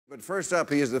But first up,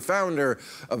 he is the founder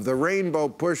of the Rainbow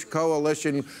Push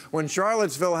Coalition. When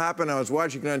Charlottesville happened, I was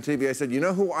watching it on TV. I said, you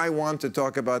know who I want to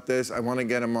talk about this? I want to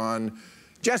get him on.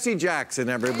 Jesse Jackson,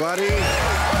 everybody. Reverend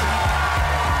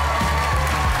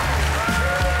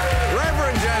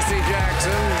Jesse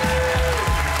Jackson.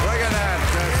 Look at that,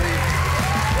 Jesse.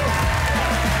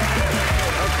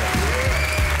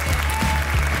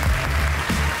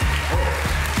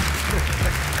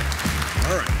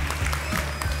 Okay. All right.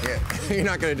 You're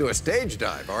not going to do a stage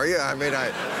dive, are you? I mean,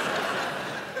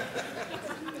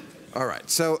 All right,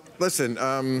 so listen,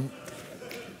 I'm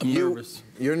nervous.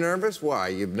 You're nervous? Why?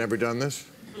 You've never done this?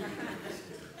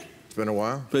 It's been a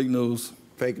while? Fake news.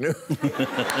 Fake news? All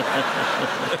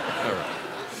right.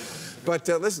 But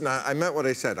listen, I meant what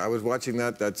I said. I was watching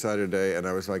that Saturday, and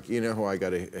I was like, you know who I got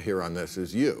to hear on this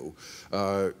is you.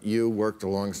 You worked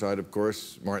alongside, of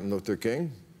course, Martin Luther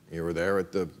King. You were there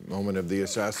at the moment of the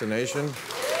assassination.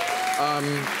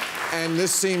 And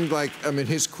this seemed like, I mean,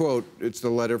 his quote, it's the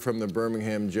letter from the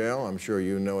Birmingham jail. I'm sure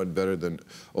you know it better than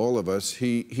all of us.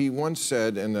 He once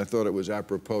said, and I thought it was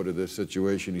apropos to this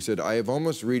situation, he said, I have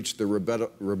almost reached the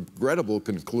regrettable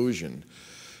conclusion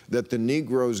that the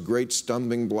Negro's great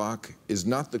stumbling block is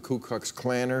not the Ku Klux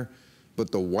Klaner, but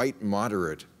the white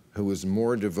moderate who is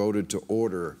more devoted to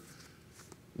order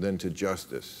than to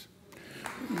justice.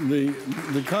 The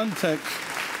context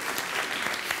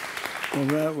of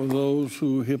that were those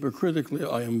who hypocritically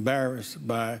are embarrassed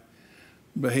by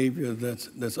behavior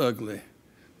that's ugly,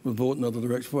 will vote in other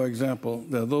directions. For example,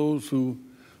 there are those who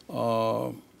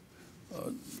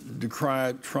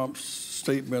decried Trump's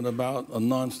statement about, a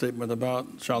non-statement about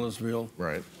Charlottesville.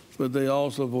 Right. But they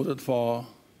also voted for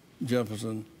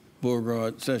Jefferson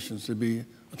Beauregard Sessions to be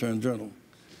Attorney General.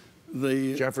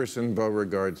 Jefferson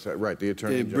Beauregard, right, the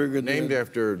Attorney General, named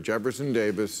after Jefferson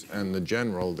Davis and the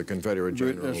General, the Confederate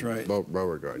General, that's right.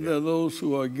 Beauregard. Yeah. There are those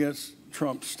who are against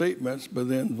Trump's statements, but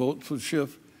then vote to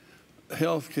shift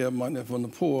health care money from the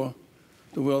poor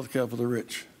to wealth care for the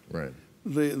rich. Right.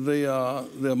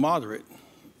 They're moderate.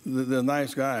 They're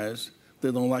nice guys.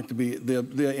 They don't like to be,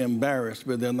 they're embarrassed,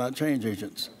 but they're not change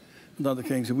agents. Dr.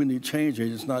 King said we need change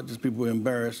agents, not just people who are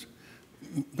embarrassed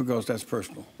because that's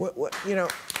personal. You know,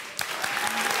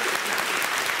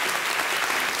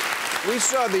 we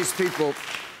saw these people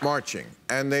marching,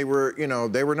 and they were, you know,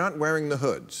 they were not wearing the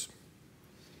hoods.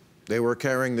 They were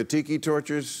carrying the tiki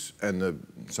torches and the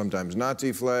sometimes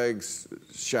Nazi flags,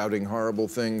 shouting horrible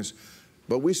things.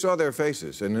 But we saw their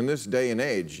faces, and in this day and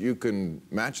age, you can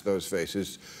match those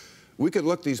faces. We could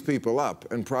look these people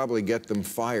up and probably get them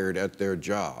fired at their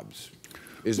jobs.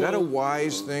 Is that a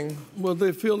wise thing? Well,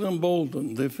 they feel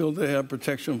emboldened. They feel they have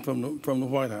protection from the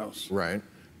White House. Right.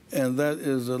 And that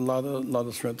is a lot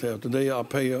of strength to have. Today,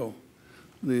 Arpaio,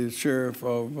 the sheriff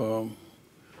of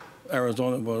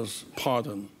Arizona, was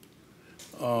pardoned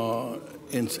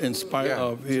in spite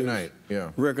of his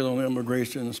record on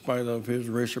immigration, in spite of his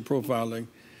racial profiling.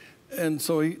 And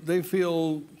so they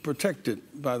feel protected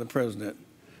by the president.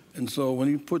 And so when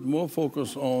he put more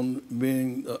focus on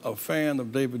being a fan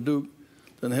of David Duke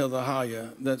than Heather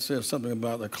Heyer, that says something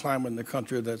about the climate in the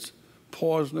country that's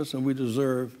poisonous, and we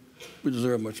deserve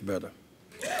much better.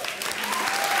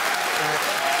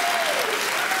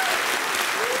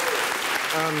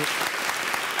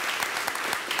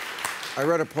 I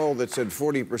read a poll that said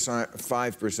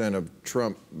 45% of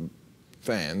Trump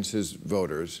fans, his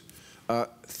voters,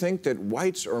 think that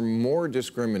whites are more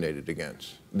discriminated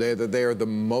against. They are the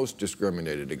most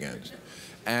discriminated against.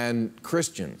 And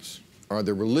Christians are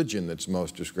the religion that's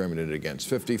most discriminated against.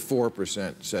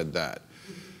 54% said that.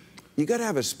 You got to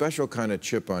have a special kind of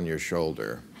chip on your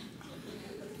shoulder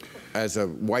as a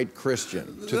white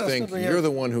Christian to think you're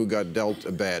the one who got dealt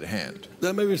a bad hand.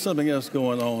 There may be something else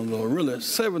going on, though. Really,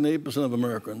 78% of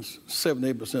Americans,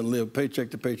 78% live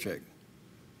paycheck to paycheck.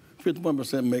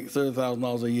 51% make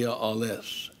 $30,000 a year or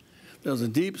less. There's a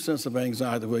deep sense of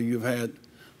anxiety where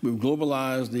we've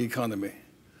globalized the economy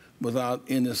without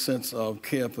any sense of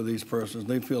care for these persons.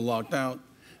 They feel locked out.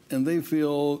 And they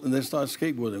start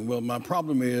scapegoating. Well, my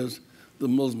problem is the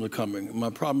Muslims are coming. My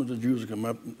problem is the Jews are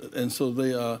coming. And so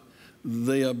they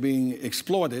are being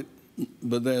exploited,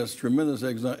 but there's tremendous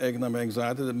economic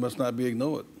anxiety that must not be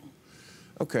ignored.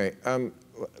 Okay,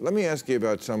 let me ask you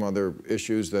about some other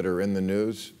issues that are in the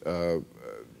news.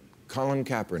 Colin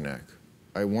Kaepernick,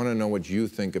 I want to know what you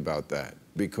think about that.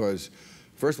 Because,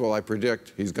 first of all, I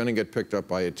predict he's going to get picked up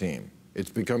by a team. It's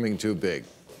becoming too big.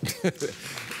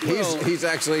 He's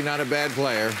actually not a bad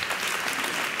player.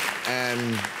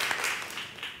 And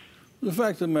the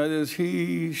fact of the matter is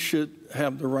he should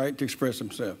have the right to express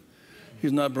himself.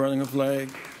 He's not burning a flag.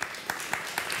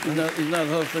 He's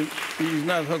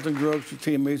not hustling drugs to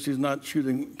teammates. He's not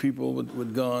shooting people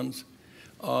with guns.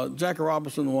 Jackie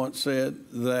Robinson once said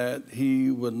that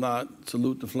he would not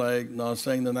salute the flag nor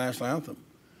sing the national anthem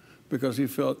because he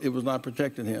felt it was not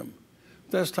protecting him.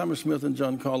 That's Tommy Smith and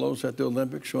John Carlos at the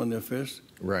Olympics showing their fists.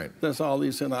 Right. That's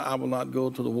Ali saying, I will not go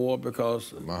to the war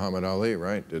because... Muhammad Ali,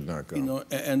 right, did not go. You know,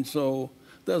 and so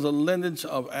there's a lineage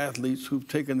of athletes who've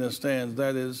taken their stands.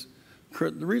 That is,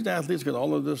 the reason athletes get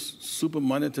all of this super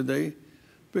money today,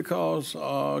 because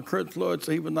Kurt Floyd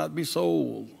said he would not be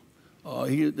sold.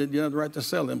 You had the right to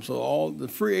sell him. So all the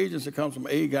free agents that come from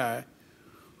a guy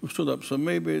who stood up. So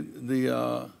maybe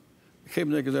the Cape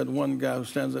is that one guy who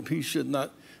stands up. He should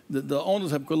not. The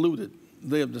owners have colluded.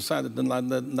 They have decided to not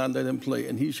let him play,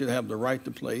 and he should have the right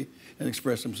to play and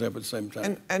express himself at the same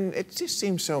time. And it just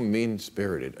seems so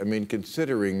mean-spirited. I mean,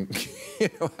 considering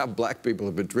how black people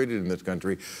have been treated in this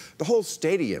country, the whole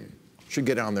stadium should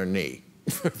get on their knee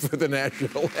for the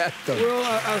national anthem. Well,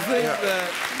 I think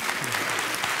that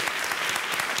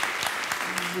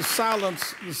the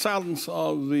silence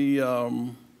of the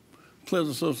Players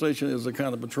Association is a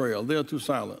kind of betrayal. They're too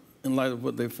silent in light of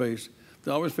what they face. They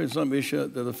always face some issue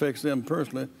that affects them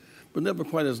personally, but never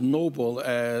quite as noble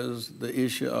as the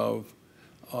issue of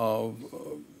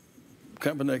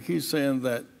Kaepernick. He's saying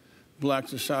that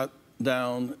blacks are shot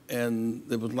down and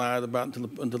it was lied about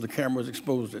until the cameras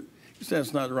exposed it. He said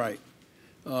that's not right.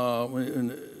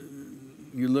 When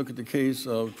you look at the case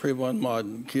of Trayvon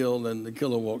Martin killed and the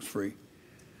killer walks free.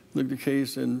 Look at the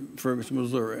case in Ferguson,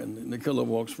 Missouri, and the killer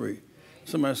walks free.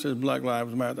 Somebody says Black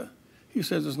Lives Matter. He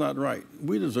says it's not right.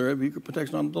 We deserve equal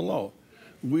protection under the law.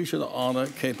 We should honor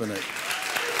Kaepernick.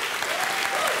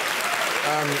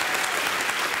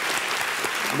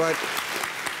 But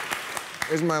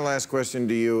here's my last question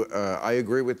to you. I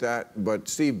agree with that, but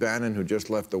Steve Bannon, who just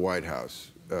left the White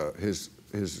House, his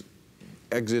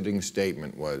exiting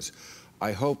statement was,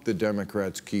 I hope the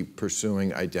Democrats keep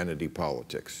pursuing identity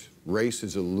politics. Race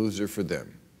is a loser for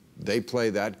them. They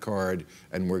play that card,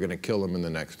 and we're going to kill them in the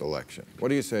next election. What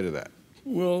do you say to that?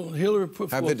 Well, Hillary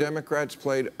put Have the Democrats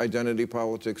played identity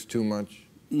politics too much?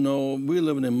 No, we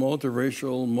live in a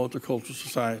multiracial, multicultural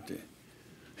society.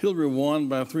 Hillary won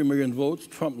by 3 million votes.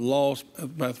 Trump lost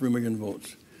by 3 million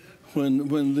votes. When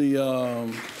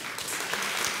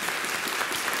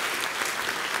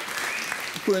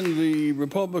the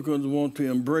Republicans want to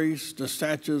embrace the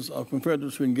statutes of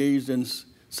Confederates who engaged in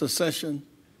secession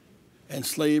and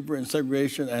slavery and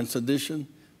segregation and sedition,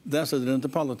 that's identity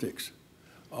politics.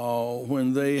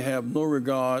 When they have no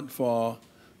regard for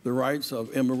the rights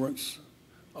of immigrants,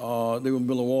 they will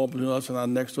build a wall between us and our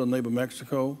next door neighbor,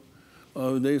 Mexico.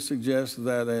 They suggest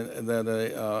that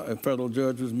a federal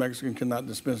judge who's Mexican cannot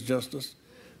dispense justice.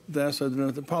 That's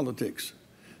identity politics.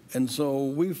 And so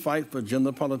we fight for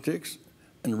gender politics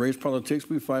and race politics.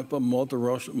 We fight for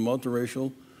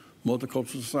multiracial,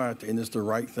 multicultural society, and it's the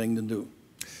right thing to do.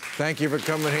 Thank you for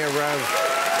coming here, Rev.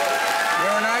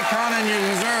 You're an icon and you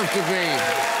deserve to be.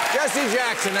 Jesse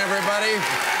Jackson, everybody.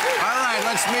 All right,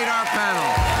 let's meet our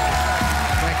panel.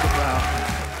 Thank you,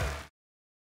 pal.